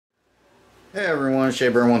Hey everyone,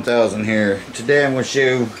 Shaper1000 here. Today I'm going to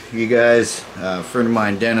show you guys, a friend of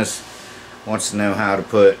mine, Dennis, wants to know how to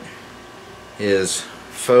put his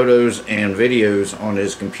photos and videos on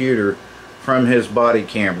his computer from his body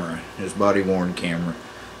camera, his body worn camera.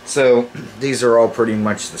 So these are all pretty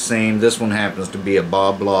much the same. This one happens to be a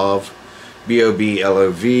Boblov,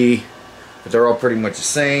 B-O-B-L-O-V, but they're all pretty much the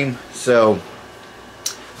same. So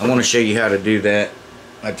I want to show you how to do that.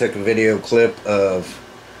 I took a video clip of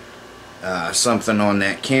something on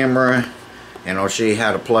that camera, and I'll show you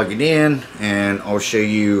how to plug it in, and I'll show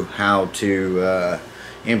you how to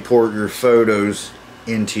import your photos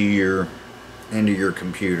into your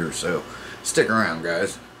computer. So stick around,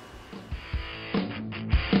 guys.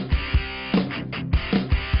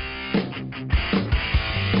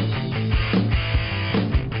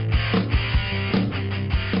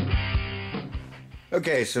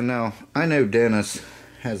 Okay, so now I know Dennis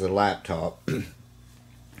has a laptop.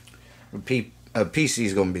 A PC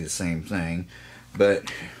is going to be the same thing,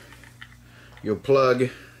 but you'll plug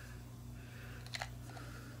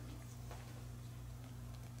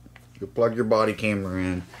your body camera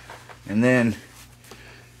in, and then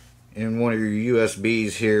in one of your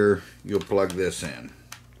USBs here you'll plug this in.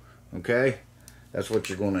 Okay, that's what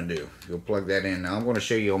you're going to do. You'll plug that in. Now I'm going to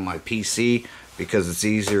show you on my PC because it's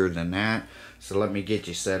easier than that, so let me get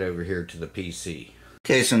you set over here to the PC.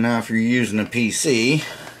 Okay, so now if you're using a PC,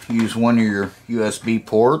 use one of your USB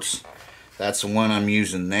ports. That's the one I'm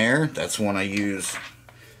using there. That's the one I use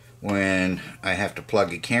when I have to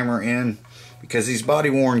plug a camera in, because these body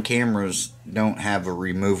worn cameras don't have a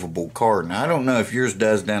removable card. Now I don't know if yours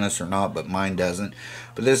does, Dennis, or not, but mine doesn't.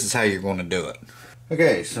 But this is how you're going to do it.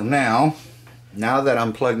 Okay, so now that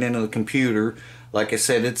I'm plugged into the computer, like I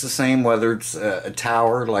said, it's the same whether it's a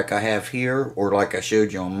tower like I have here or like I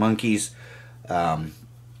showed you on Monkey's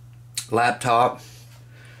laptop.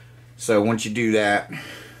 So once you do that,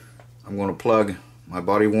 I'm going to plug my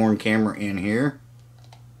body worn camera in here,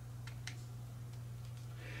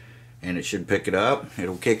 and it should pick it up.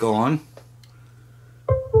 It'll kick on,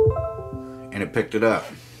 and it picked it up.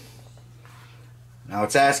 Now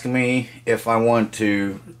it's asking me if I want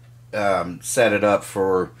to set it up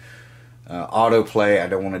for autoplay. I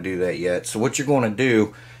don't want to do that yet. So what you're going to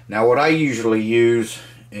do now, what I usually use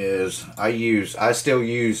is I still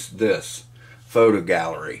use this photo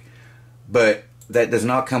gallery, but that does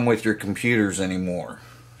not come with your computers anymore.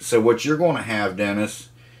 So what you're going to have, Dennis,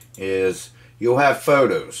 is you'll have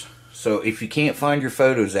photos. So if you can't find your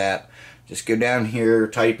Photos app, just go down here,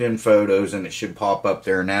 type in Photos, and it should pop up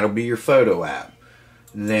there, and that'll be your photo app.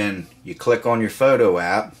 And then you click on your photo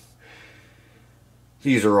app.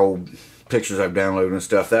 These are old pictures I've downloaded and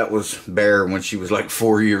stuff. That was Bear when she was like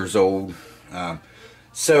 4 years old.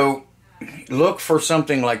 So look for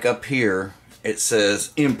something like up here, it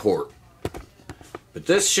says import, but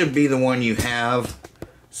this should be the one you have.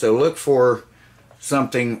 So look for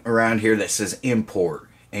something around here that says import,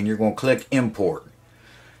 and you're going to click import.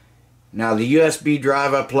 Now the USB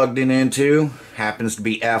drive I plugged it into happens to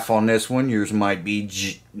be F on this one. Yours might be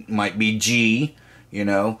G, you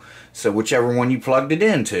know. So whichever one you plugged it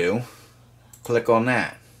into, click on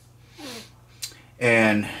that.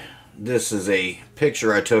 And this is a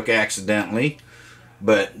picture I took accidentally,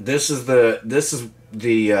 but this is the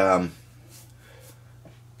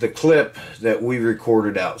clip that we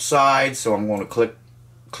recorded outside. So I'm going to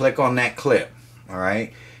click on that clip. All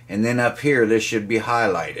right, and then up here this should be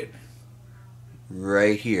highlighted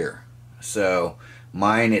right here. So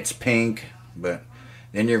mine, it's pink, but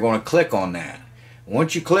then you're going to click on that.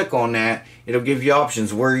 Once you click on that, it'll give you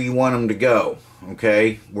options where you want them to go.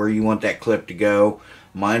 Okay, where you want that clip to go.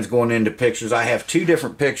 Mine's going into pictures. I have two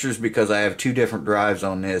different pictures because I have two different drives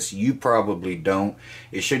on this. You probably don't.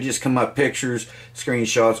 It should just come up pictures,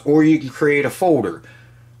 screenshots, or you can create a folder.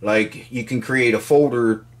 Like you can create a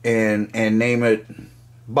folder and name it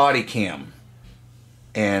body cam,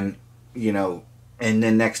 and you know, and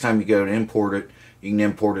then next time you go to import it, you can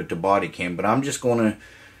import it to body cam. But I'm just going to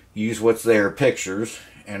use what's there, pictures,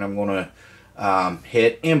 and I'm going to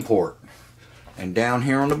hit import, and down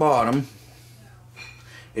here on the bottom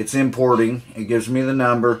it's importing. It gives me the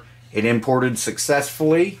number. It imported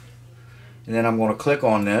successfully, and then I'm going to click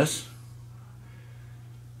on this,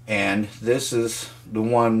 and this is the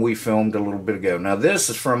one we filmed a little bit ago. Now this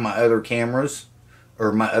is from my other cameras,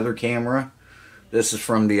 or my other camera. This is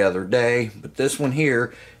from the other day, but this one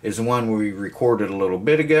here is the one we recorded a little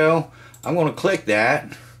bit ago. I'm going to click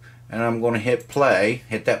that, and I'm going to hit play,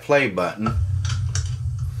 hit that play button,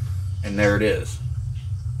 and there it is.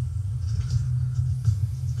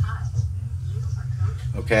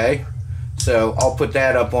 Okay, so I'll put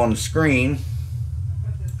that up on the screen,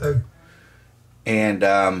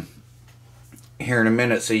 And here in a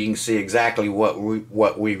minute, so you can see exactly what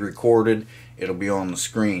we recorded. It'll be on the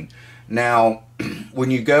screen. Now,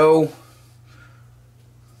 when you go,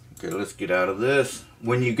 okay, let's get out of this.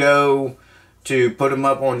 When you go to put them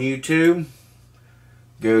up on YouTube,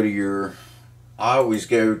 go to your, I always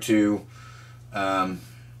go to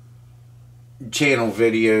channel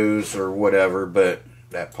videos or whatever, but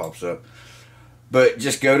that pops up. But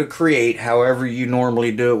just go to create, however you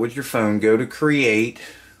normally do it with your phone. Go to create,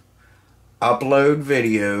 upload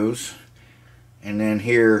videos, and then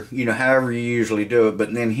here, you know, however you usually do it.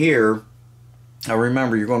 But then here, now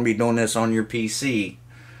remember, you're going to be doing this on your PC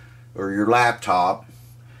or your laptop,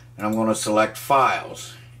 and I'm going to select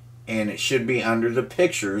files, and it should be under the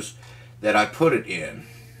pictures that I put it in.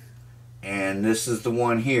 And this is the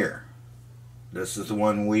one here. This is the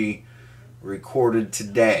one we recorded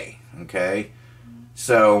today. Okay,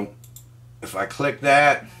 so if I click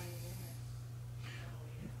that,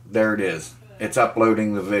 there it is. It's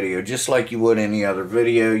uploading the video just like you would any other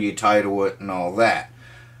video. You title it and all that.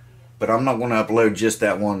 But I'm not going to upload just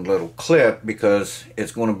that one little clip because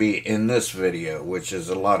it's going to be in this video, which is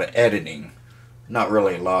a lot of editing. Not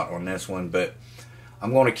really a lot on this one, but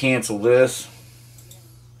I'm going to cancel this.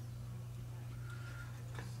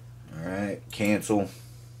 Alright, cancel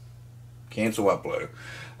upload.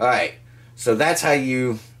 Alright, so that's how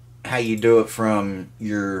you do it from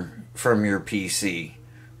your PC.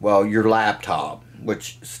 Well, your laptop,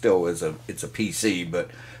 which still is it's a PC, but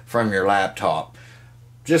from your laptop.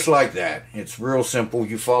 Just like that. It's real simple.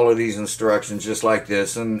 You follow these instructions just like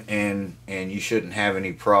this, and you shouldn't have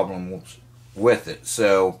any problems with it.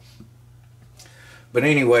 So, but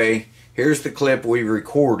anyway, here's the clip we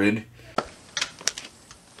recorded.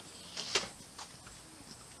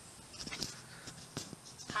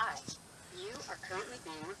 Hi, you are currently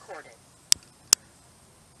being recorded.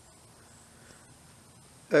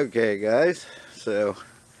 Okay, guys, so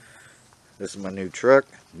this is my new truck.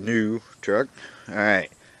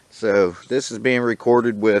 Alright, so this is being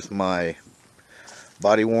recorded with my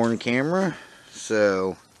body worn camera.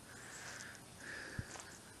 So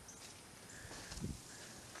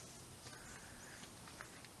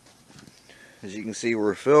as you can see,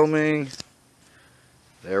 we're filming.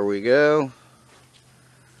 There we go.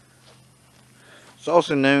 It's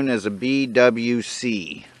also known as a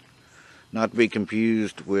BWC. Not to be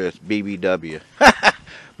confused with BBW.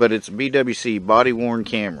 But it's a BWC, body worn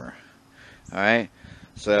camera. Alright,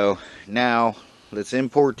 so now let's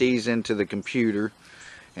import these into the computer,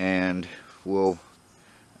 and we'll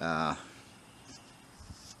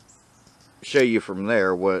show you from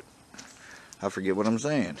there what, I forget what I'm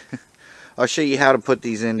saying. I'll show you how to put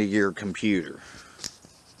these into your computer.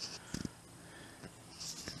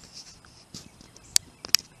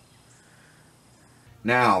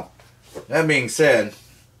 Now, that being said,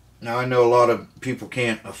 now I know a lot of people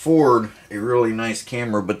can't afford a really nice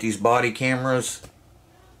camera, but these body cameras,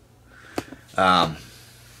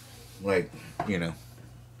 like, you know,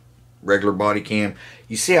 regular body cam,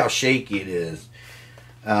 you see how shaky it is.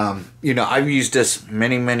 You know, I've used this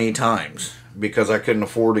many times because I couldn't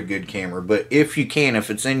afford a good camera. But if you can,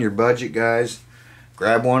 if it's in your budget, guys,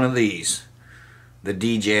 grab one of these. The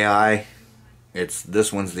DJI,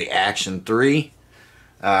 this one's the Action 3.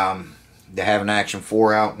 They have an Action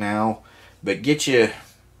 4 out now, but get you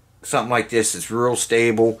something like this. It's real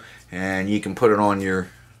stable, and you can put it on your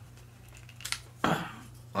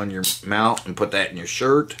mount and put that in your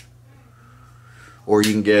shirt, or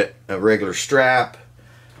you can get a regular strap.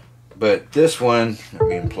 But this one, let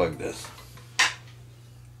me unplug this.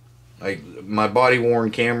 Like my body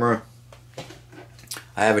worn camera,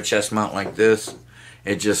 I have a chest mount like this.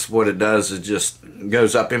 It just, what it does is just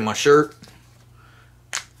goes up in my shirt.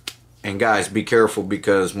 And guys, be careful,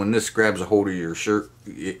 because when this grabs a hold of your shirt,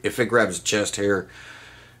 if it grabs a chest hair,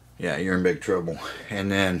 yeah, you're in big trouble.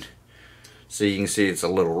 And then, so you can see it's a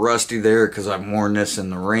little rusty there because I've worn this in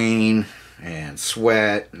the rain and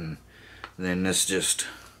sweat, and then this just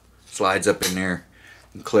slides up in there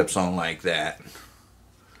and clips on like that.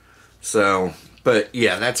 So, but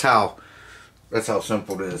yeah, that's how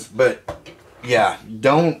simple it is. But yeah,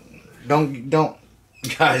 don't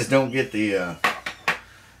guys, don't get the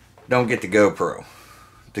GoPro.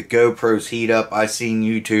 The GoPros heat up. I seen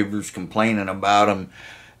YouTubers complaining about them.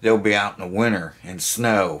 They'll be out in the winter and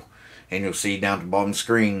snow, and you'll see down at the bottom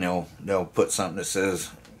screen they'll put something that says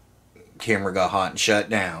camera got hot and shut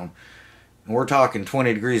down. And we're talking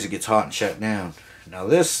 20 degrees, it gets hot and shut down. Now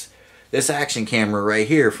this action camera right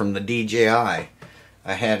here from the DJI,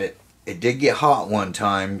 I had it did get hot one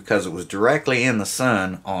time because it was directly in the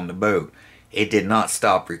sun on the boat. It did not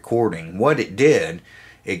stop recording. What it did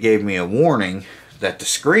it gave me a warning that the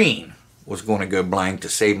screen was going to go blank to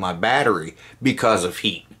save my battery because of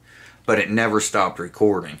heat. But it never stopped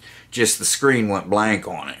recording. Just the screen went blank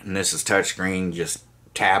on it. And this is touchscreen, just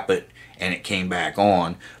tap it and it came back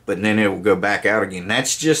on. But then it will go back out again.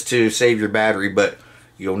 That's just to save your battery, but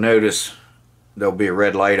you'll notice there'll be a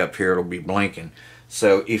red light up here. It'll be blinking.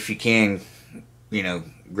 So if you can, you know,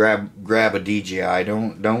 grab a DJI.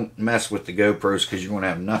 Don't mess with the GoPros because you're going to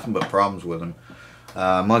have nothing but problems with them.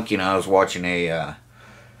 Monkey and I was watching a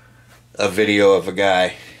video of a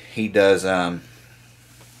guy. He does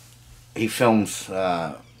he films,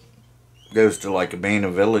 goes to like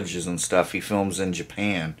abandoned villages and stuff. He films in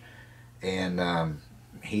Japan, and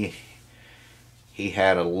he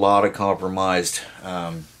had a lot of compromised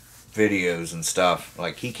videos and stuff.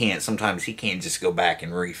 Like sometimes he can't just go back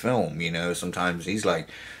and refilm, you know. Sometimes he's like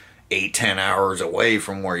 8-10 hours away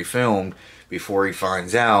from where he filmed before he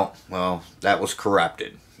finds out, well, that was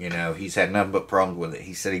corrupted. You know, he's had nothing but problems with it.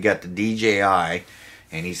 He said he got the DJI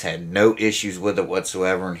and he's had no issues with it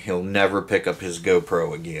whatsoever, and he'll never pick up his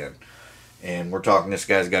GoPro again. And we're talking, this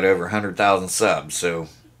guy's got over 100,000 subs, so,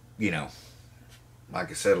 you know,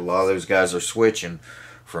 like I said, a lot of those guys are switching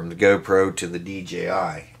from the GoPro to the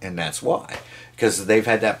DJI, and that's why. Because they've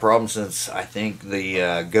had that problem since, I think, the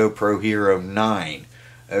GoPro Hero 9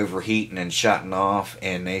 overheating and shutting off,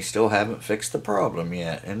 and they still haven't fixed the problem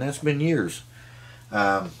yet, and that's been years.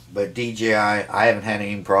 But DJI, I haven't had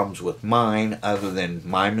any problems with mine other than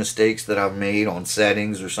my mistakes that I've made on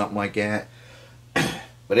settings or something like that.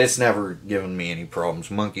 But it's never given me any problems.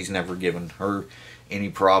 Monkey's never given her any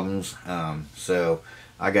problems. So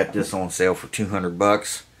I got this on sale for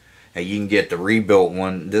 $200. And you can get the rebuilt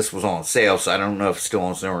one. This was on sale, so I don't know if it's still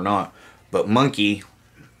on sale or not. But Monkey's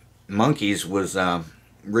was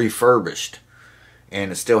refurbished,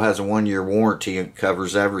 and it still has a 1-year warranty. It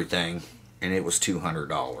covers everything, and it was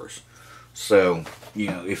 $200. So, you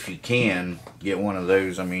know, if you can get one of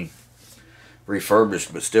those, I mean,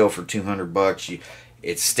 refurbished, but still for $200,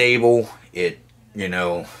 it's stable. It, you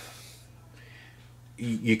know,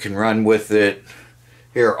 you can run with it.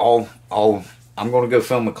 Here, I'm going to go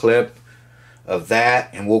film a clip of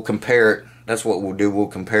that, and we'll compare it. That's what we'll do. We'll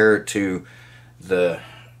compare it to the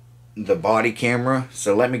body camera.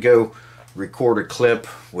 So let me go record a clip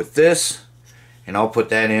with this, and I'll put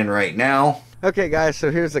that in right now. Okay guys, so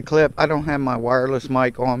here's the clip. I don't have my wireless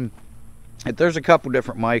mic on. There's a couple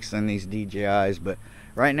different mics in these DJIs, but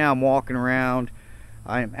right now I'm walking around.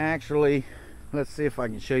 I am actually, let's see if I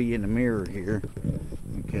can show you in the mirror here.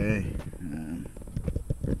 Okay.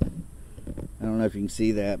 I don't know if you can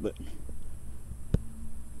see that, but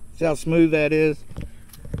see how smooth that is?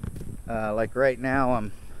 Like right now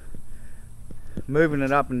I'm moving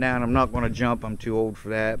it up and down. I'm not going to jump, I'm too old for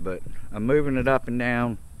that, but I'm moving it up and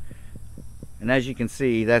down, and as you can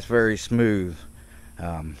see, that's very smooth.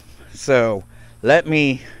 So let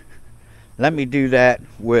me do that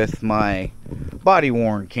with my body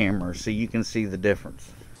worn camera so you can see the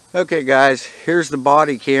difference. Okay guys, here's the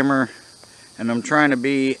body camera, and I'm trying to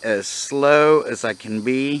be as slow as I can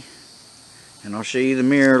be, and I'll show you the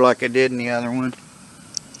mirror like I did in the other one.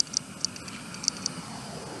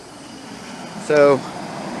 So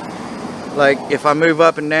like if I move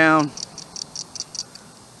up and down,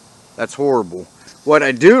 that's horrible. What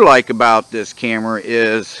I do like about this camera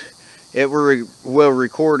is it will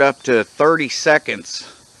record up to 30 seconds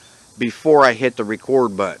before I hit the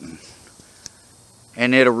record button,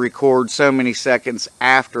 and it'll record so many seconds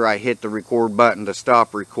after I hit the record button to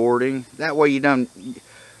stop recording. That way you don't,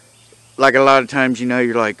 like a lot of times, you know,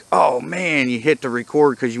 you're like, oh man, you hit the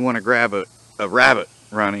record because you want to grab a rabbit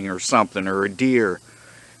running or something, or a deer,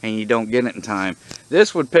 and you don't get it in time.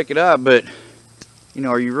 This would pick it up, but you know,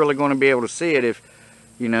 are you really going to be able to see it if,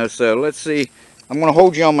 you know? So let's see. I'm going to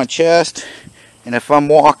hold you on my chest, and if I'm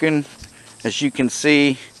walking, as you can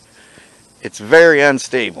see, it's very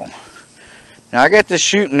unstable. Now I got this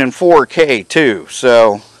shooting in 4K too,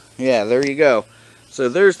 so yeah, there you go. So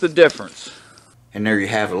there's the difference. And there you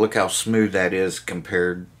have it. Look how smooth that is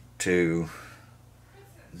compared to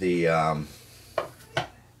the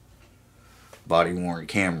body worn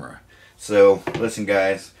camera. So listen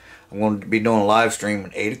guys, I'm going to be doing a live stream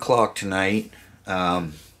at 8 o'clock tonight.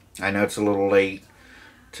 I know it's a little late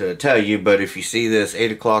to tell you, but if you see this,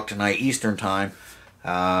 8 o'clock tonight Eastern time,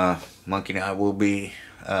 Monkey and I will be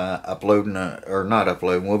uploading or not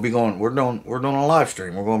uploading. We'll be going. We're doing a live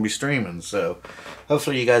stream. We're going to be streaming. So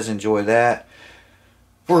hopefully you guys enjoy that.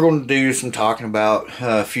 We're going to do some talking about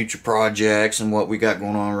future projects and what we got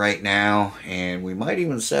going on right now, and we might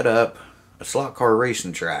even set up a slot car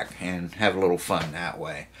racing track and have a little fun that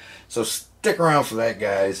way. So stick around for that,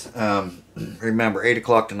 guys. Remember, 8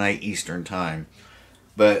 o'clock tonight Eastern time.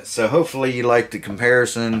 But so hopefully you like the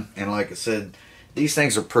comparison. And like I said, these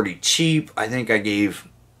things are pretty cheap. I think I gave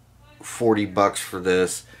 $40 for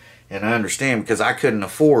this. And I understand because I couldn't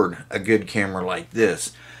afford a good camera like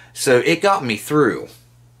this. So it got me through.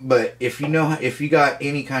 But if you got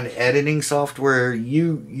any kind of editing software,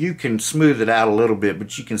 you can smooth it out a little bit,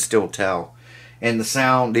 but you can still tell. And the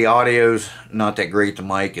sound, the audio's not that great. The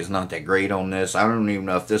mic is not that great on this. I don't even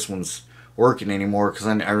know if this one's working anymore, because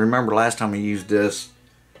I remember last time I used this,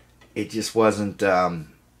 it just wasn't,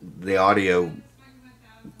 the audio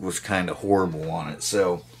was kind of horrible on it.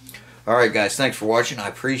 So, alright guys, thanks for watching. I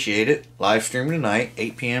appreciate it. Live streaming tonight,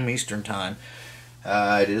 8 p.m. Eastern time.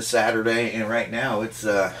 It is Saturday, and right now it's,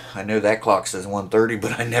 I know that clock says 1:30,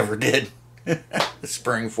 but I never did.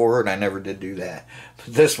 Spring forward, I never did do that.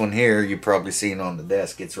 But this one here, you've probably seen on the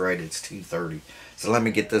desk, it's 2:30. So let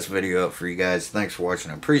me get this video up for you guys. Thanks for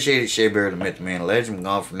watching. I appreciate it. Shea Bear, the Myth, the Man, the Legend. I'm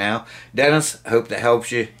gone for now. Dennis, hope that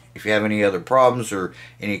helps you. If you have any other problems or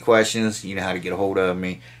any questions, you know how to get a hold of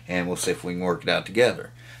me, and we'll see if we can work it out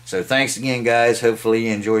together. So thanks again, guys. Hopefully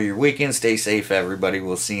you enjoy your weekend. Stay safe, everybody.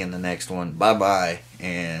 We'll see you in the next one. Bye-bye,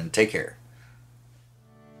 and take care.